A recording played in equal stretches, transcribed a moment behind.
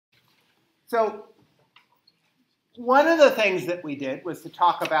So one of the things that we did was to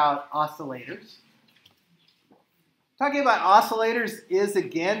talk about oscillators. Talking about oscillators is,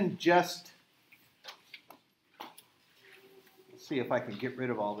 again, just, let's see if I can get rid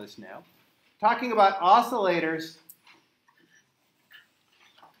of all this now. Talking about oscillators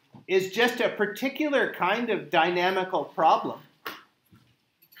is just a particular kind of dynamical problem.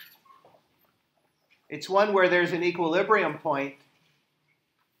 It's one where there's an equilibrium point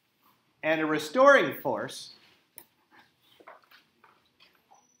and a restoring force.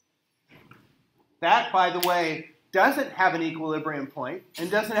 That, by the way, doesn't have an equilibrium point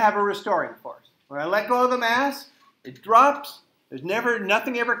and doesn't have a restoring force. When I let go of the mass, it drops. There's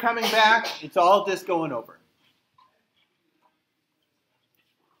nothing ever coming back. It's all just going over.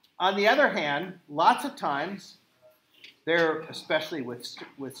 On the other hand, lots of times, especially with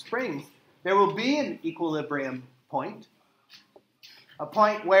springs, there will be an equilibrium point, a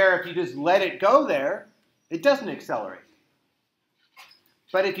point where if you just let it go there, it doesn't accelerate.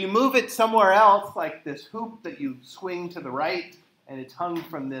 But if you move it somewhere else, like this hoop that you swing to the right, and it's hung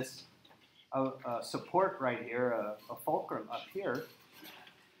from this support right here, a fulcrum up here,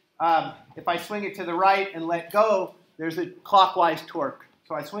 if I swing it to the right and let go, there's a clockwise torque.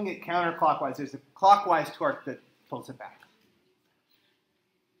 So I swing it counterclockwise. There's a clockwise torque that pulls it back.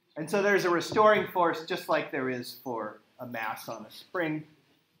 And so there's a restoring force just like there is for a mass on a spring.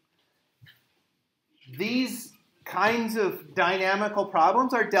 These kinds of dynamical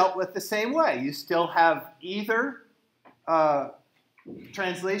problems are dealt with the same way. You still have either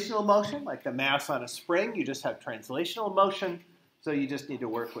translational motion, like the mass on a spring. You just have translational motion, so you just need to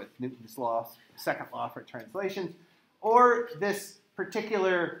work with Newton's law, second law for translation. Or this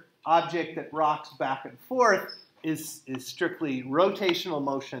particular object that rocks back and forth is strictly rotational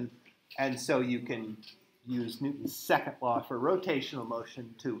motion, and so you can use Newton's second law for rotational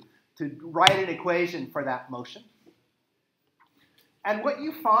motion to write an equation for that motion. And what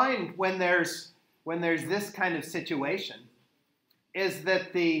you find when there's this kind of situation is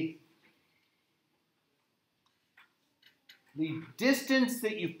that the distance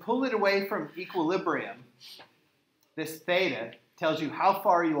that you pull it away from equilibrium, this theta, tells you how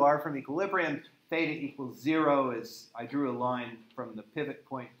far you are from equilibrium. Theta equals 0 as I drew a line from the pivot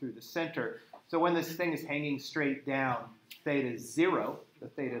point through the center. So when this thing is hanging straight down, theta is 0, the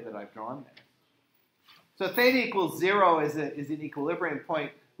theta that I've drawn there. So theta equals 0 is an equilibrium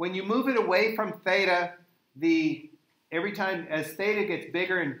point. When you move it away from theta, every time as theta gets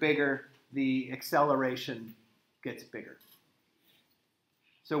bigger and bigger, the acceleration gets bigger.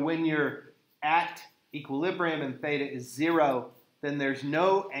 So when you're at equilibrium and theta is 0, then there's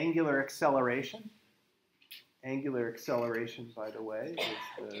no angular acceleration. Angular acceleration, by the way,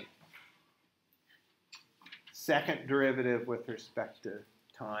 is the second derivative with respect to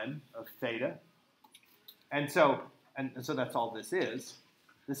time of theta. And so that's all this is.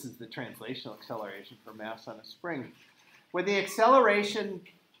 This is the translational acceleration for mass on a spring. When the acceleration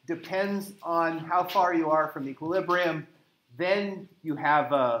depends on how far you are from equilibrium, then you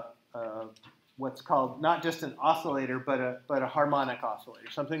have what's called not just an oscillator, but a harmonic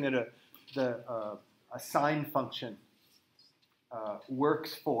oscillator, something that a sine function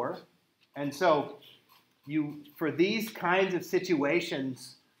works for. And so for these kinds of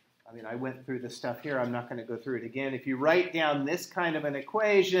situations, I mean, I went through this stuff here. I'm not going to go through it again. If you write down this kind of an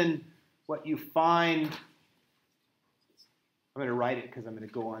equation, what you find, I'm going to write it because I'm going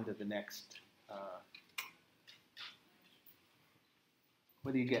to go on to the next.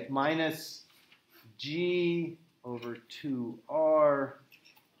 What do you get? Minus G over 2R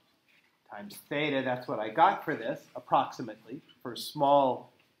times theta. That's what I got for this, approximately, for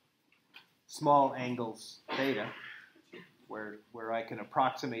small angles theta, where I can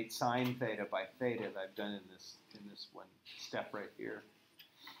approximate sine theta by theta that I've done in this one step right here.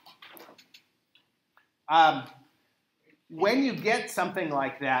 When you get something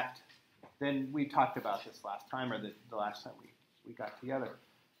like that, then we talked about this last time, or the last time we got together.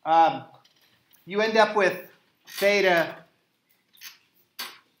 You end up with theta.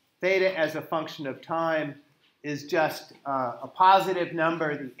 Theta as a function of time is just a positive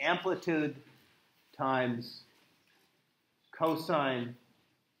number, the amplitude times cosine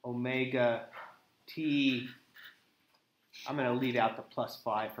omega t. I'm going to leave out the plus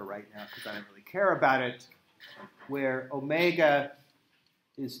 5 for right now because I don't really care about it, where omega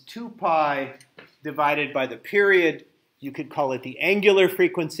is 2 pi divided by the period. You could call it the angular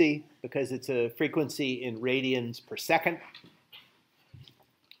frequency because it's a frequency in radians per second.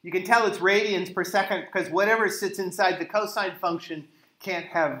 You can tell it's radians per second because whatever sits inside the cosine function can't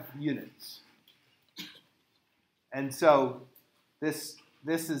have units. And so this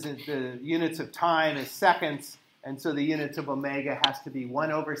this is the units of time is seconds, and so the units of omega has to be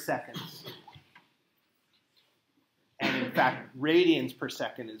 1 over seconds. And in fact, radians per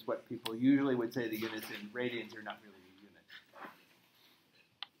second is what people usually would say the units in. Radians are not really a unit.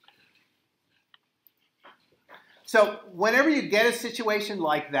 So whenever you get a situation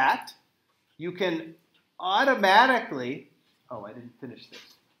like that, you can automatically, oh, I didn't finish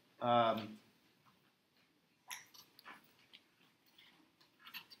this.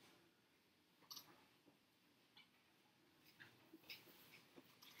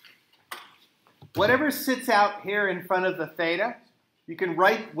 Whatever sits out here in front of the theta, you can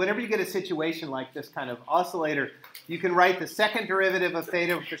write, whenever you get a situation like this kind of oscillator, you can write the second derivative of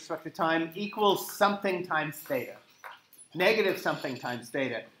theta with respect to time equals something times theta. Negative something times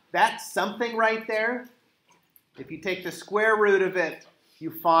theta. That something right there, if you take the square root of it,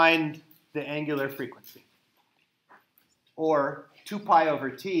 you find the angular frequency. Or 2 pi over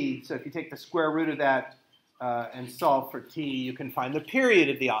t, so if you take the square root of that and solve for t, you can find the period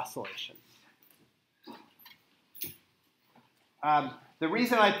of the oscillation. The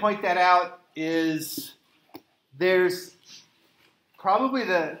reason I point that out is there's probably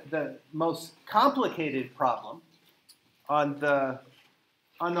the most complicated problem on the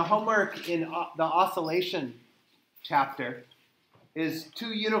homework in the oscillation chapter is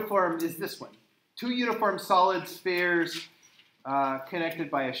this one. 2 uniform solid spheres connected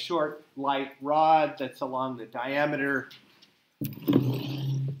by a short light rod that's along the diameter.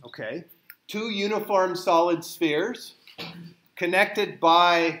 Okay. 2 uniform solid spheres connected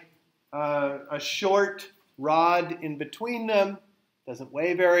by a short rod in between them, doesn't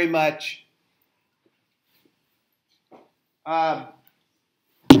weigh very much. They're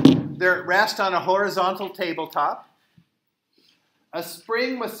at rest on a horizontal tabletop. A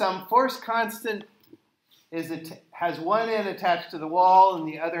spring with some force constant has one end attached to the wall and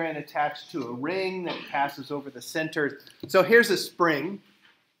the other end attached to a ring that passes over the center. So here's a spring.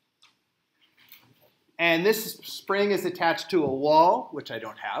 And this spring is attached to a wall, which I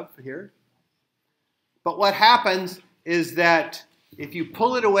don't have here. But what happens is that if you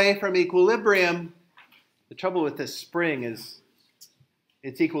pull it away from equilibrium, the trouble with this spring is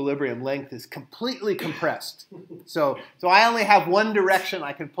its equilibrium length is completely compressed. So I only have one direction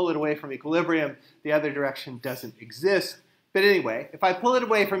I can pull it away from equilibrium. The other direction doesn't exist. But anyway, if I pull it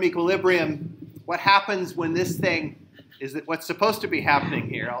away from equilibrium, what happens when this thing is that what's supposed to be happening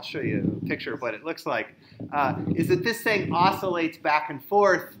here, I'll show you a picture of what it looks like, is that this thing oscillates back and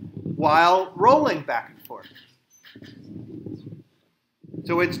forth while rolling back and forth.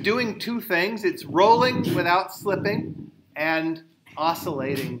 So it's doing 2 things. It's rolling without slipping and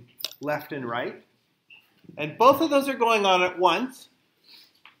oscillating left and right. And both of those are going on at once.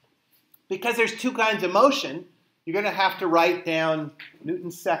 Because there's 2 kinds of motion, you're going to have to write down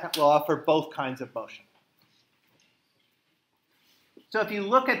Newton's second law for both kinds of motion. So if you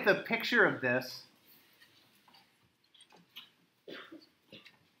look at the picture of this,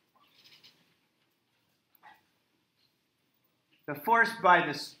 the force by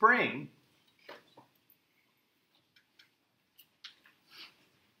the spring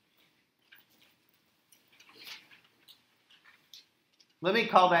let me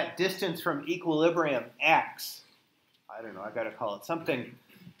call that distance from equilibrium x. I don't know, I've got to call it something.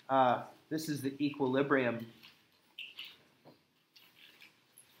 This is the equilibrium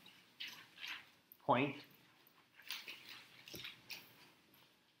point.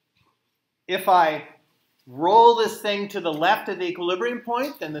 If I roll this thing to the left of the equilibrium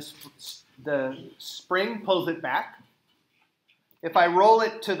point, then the spring pulls it back. If I roll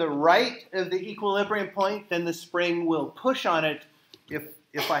it to the right of the equilibrium point, then the spring will push on it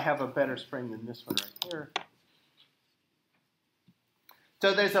if I have a better spring than this one right here.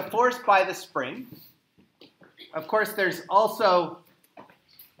 So there's a force by the spring. Of course, there's also,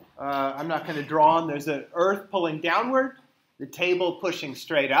 I'm not going to draw on, there's an earth pulling downward, the table pushing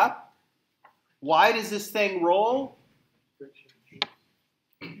straight up. Why does this thing roll?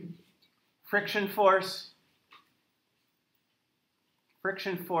 Friction force.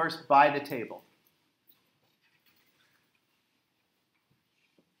 Friction force by the table.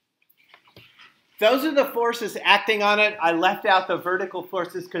 Those are the forces acting on it. I left out the vertical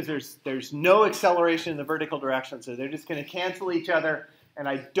forces because there's no acceleration in the vertical direction, so they're just going to cancel each other. And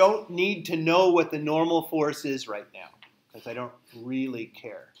I don't need to know what the normal force is right now because I don't really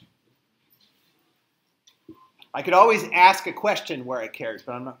care. I could always ask a question where I cared,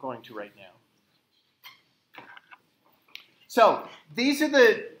 but I'm not going to right now. So these are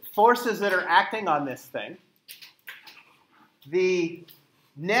the forces that are acting on this thing. The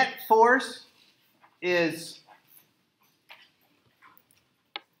net force is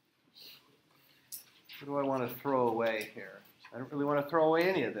What do I want to throw away here? I don't really want to throw away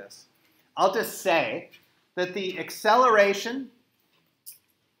any of this. I'll just say that the acceleration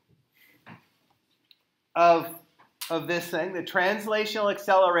of this thing, the translational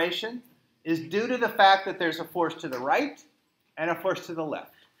acceleration, is due to the fact that there's a force to the right and a force to the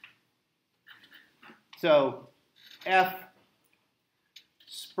left. So F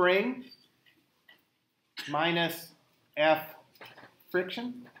spring minus F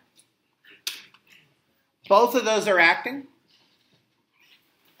friction. Both of those are acting,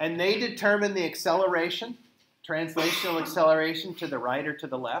 and they determine the acceleration, translational acceleration to the right or to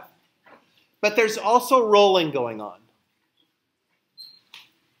the left. But there's also rolling going on.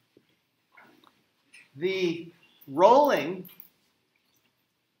 The rolling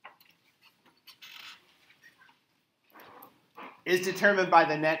is determined by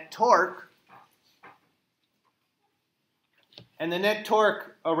the net torque, and the net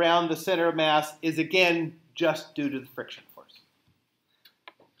torque around the center of mass is again just due to the friction force.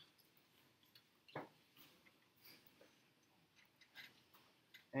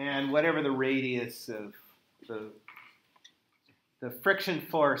 And whatever the radius of the friction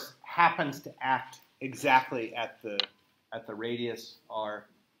force happens to act exactly at the radius r.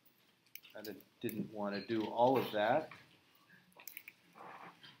 I didn't want to do all of that.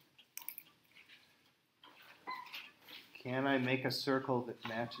 Can I make a circle that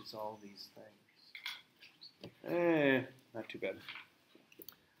matches all these things? Not too bad.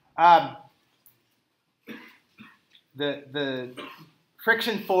 The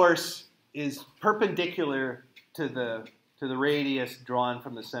friction force is perpendicular to the radius drawn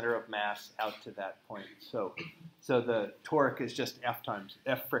from the center of mass out to that point. So the torque is just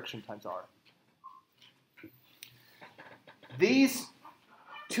F friction times R. These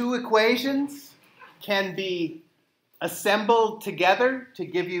two equations can be assembled together to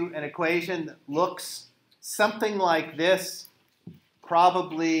give you an equation that looks something like this,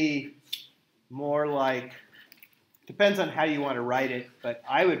 probably more like, depends on how you want to write it, but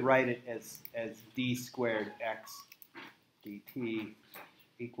I would write it as d squared x dt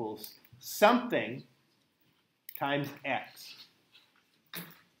equals something times x.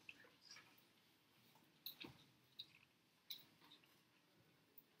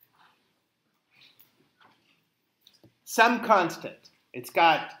 Some constant. It's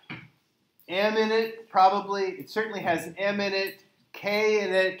got m in it, probably. It certainly has m in it, k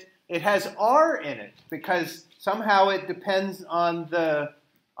in it. It has r in it because somehow it depends on the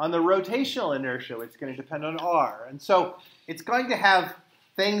rotational inertia. It's going to depend on r. And so it's going to have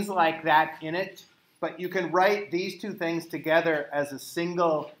things like that in it, but you can write these two things together as a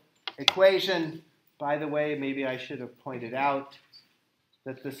single equation. By the way, maybe I should have pointed out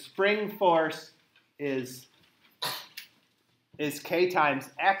that the spring force is k times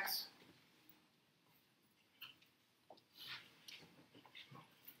x.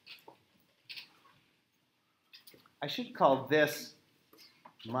 I should call this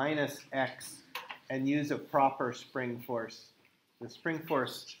minus x and use a proper spring force. The spring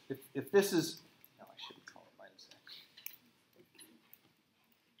force, if this is, no, I shouldn't call it minus x.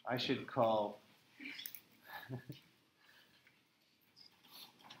 I should call,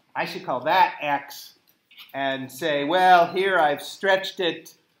 I should call that x and say, well, here I've stretched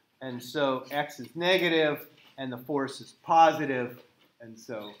it, and so x is negative, and the force is positive, and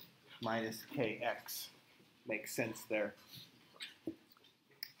so minus kx makes sense there.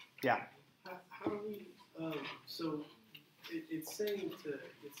 Yeah. How do we? So it's saying to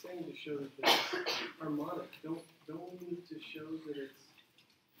show that it's harmonic. Don't we need to show that it's?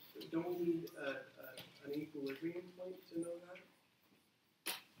 Don't we need an equilibrium point to know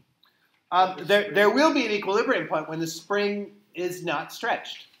that? There will be an equilibrium point when the spring is not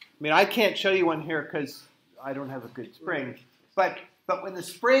stretched. I mean, I can't show you one here because I don't have a good spring. But when the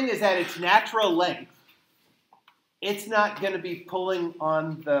spring is at its natural length, it's not going to be pulling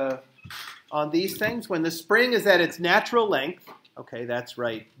on these things. When the spring is at its natural length, okay, that's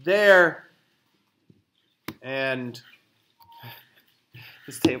right there. And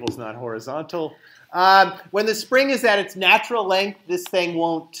this table's not horizontal. When the spring is at its natural length, this thing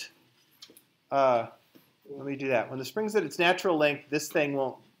won't. Let me do that. When the spring's at its natural length, this thing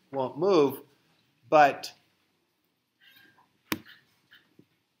won't move, but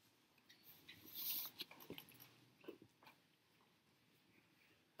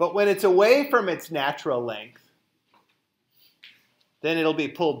when it's away from its natural length, then it'll be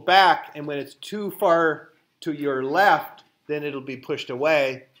pulled back, and when it's too far to your left, then it'll be pushed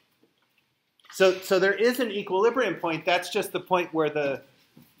away. So there is an equilibrium point. That's just the point where the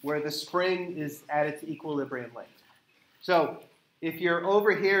spring is at its equilibrium length. So if you're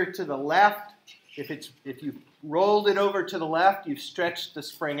over here to the left, If you rolled it over to the left, you've stretched the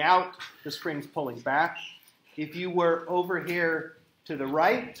spring out, the spring's pulling back. If you were over here to the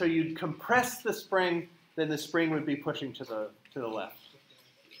right, so you'd compress the spring, then the spring would be pushing to the left.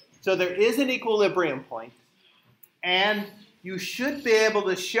 So there is an equilibrium point, and you should be able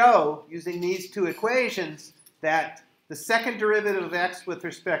to show, using these two equations, that the second derivative of x with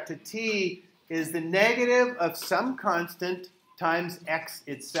respect to t is the negative of some constant times x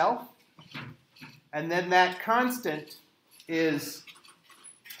itself. And then that constant is,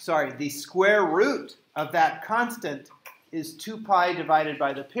 the square root of that constant is 2 pi divided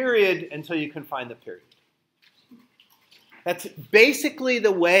by the period, and so you can find the period. That's basically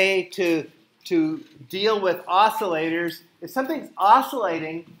the way to deal with oscillators. If something's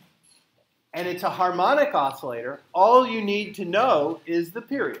oscillating and it's a harmonic oscillator, all you need to know is the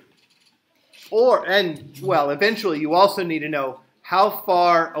period. Eventually you also need to know how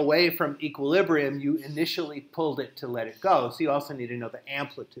far away from equilibrium you initially pulled it to let it go. So you also need to know the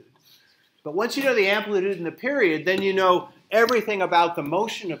amplitude. But once you know the amplitude and the period, then you know everything about the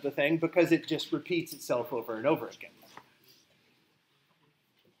motion of the thing because it just repeats itself over and over again.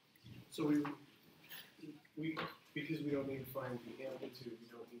 So because we don't need to find the amplitude, we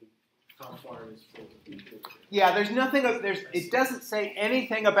don't need how far it is from equilibrium. Yeah, it doesn't say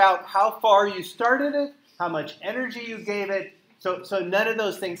anything about how far you started it, how much energy you gave it. So none of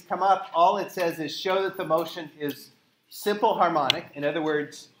those things come up. All it says is show that the motion is simple harmonic. In other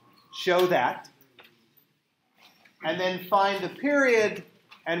words, show that. And then find the period.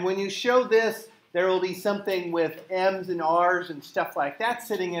 And when you show this, there will be something with m's and r's and stuff like that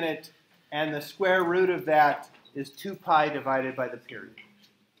sitting in it. And the square root of that is 2 pi divided by the period.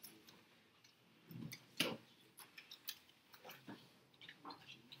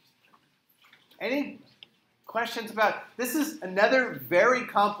 Any questions about this? Is another very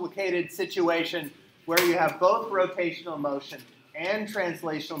complicated situation where you have both rotational motion and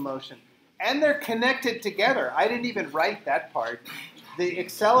translational motion, and they're connected together. I didn't even write that part. The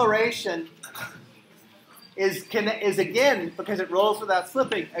acceleration is again, because it rolls without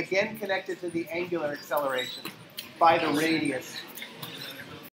slipping, again connected to the angular acceleration by the radius